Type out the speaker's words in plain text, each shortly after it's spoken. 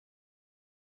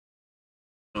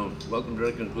Welcome to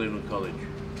Redcar and Cleveland College.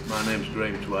 My name's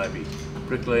Graham Twybe,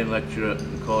 bricklaying lecturer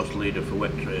and course leader for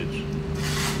wet trades.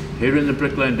 Here in the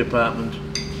bricklaying department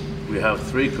we have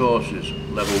 3 courses,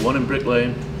 level 1 in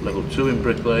bricklaying, level 2 in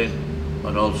bricklaying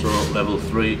and also level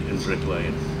 3 in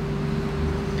bricklaying.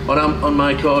 On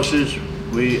my courses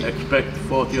we expect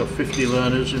 40 or 50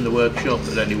 learners in the workshop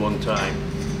at any one time.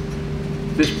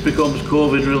 This becomes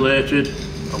COVID related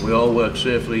and we all work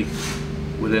safely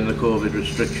within the COVID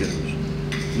restrictions.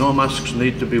 No masks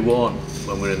need to be worn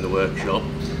when we're in the workshop.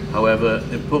 However,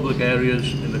 in public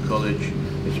areas in the college,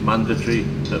 it's mandatory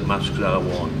that masks are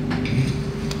worn.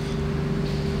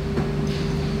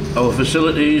 Our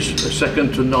facilities are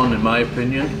second to none in my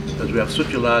opinion, as we have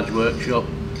such a large workshop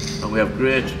and we have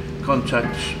great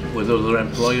contacts with other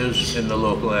employers in the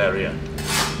local area.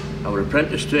 Our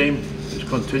apprentice team is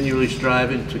continually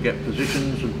striving to get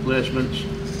positions and placements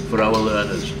for our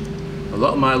learners. A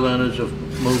lot of my learners have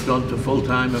moved on to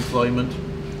full-time employment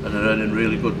and are earning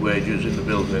really good wages in the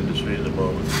building industry at the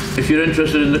moment. If you're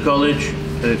interested in the college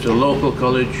and it's a local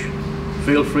college,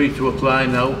 feel free to apply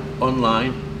now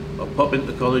online or pop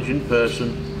into the college in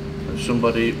person and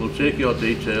somebody will take your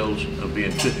details and be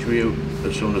in touch with you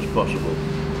as soon as possible.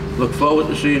 Look forward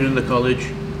to seeing you in the college,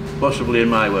 possibly in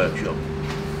my workshop.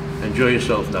 Enjoy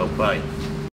yourself now, bye.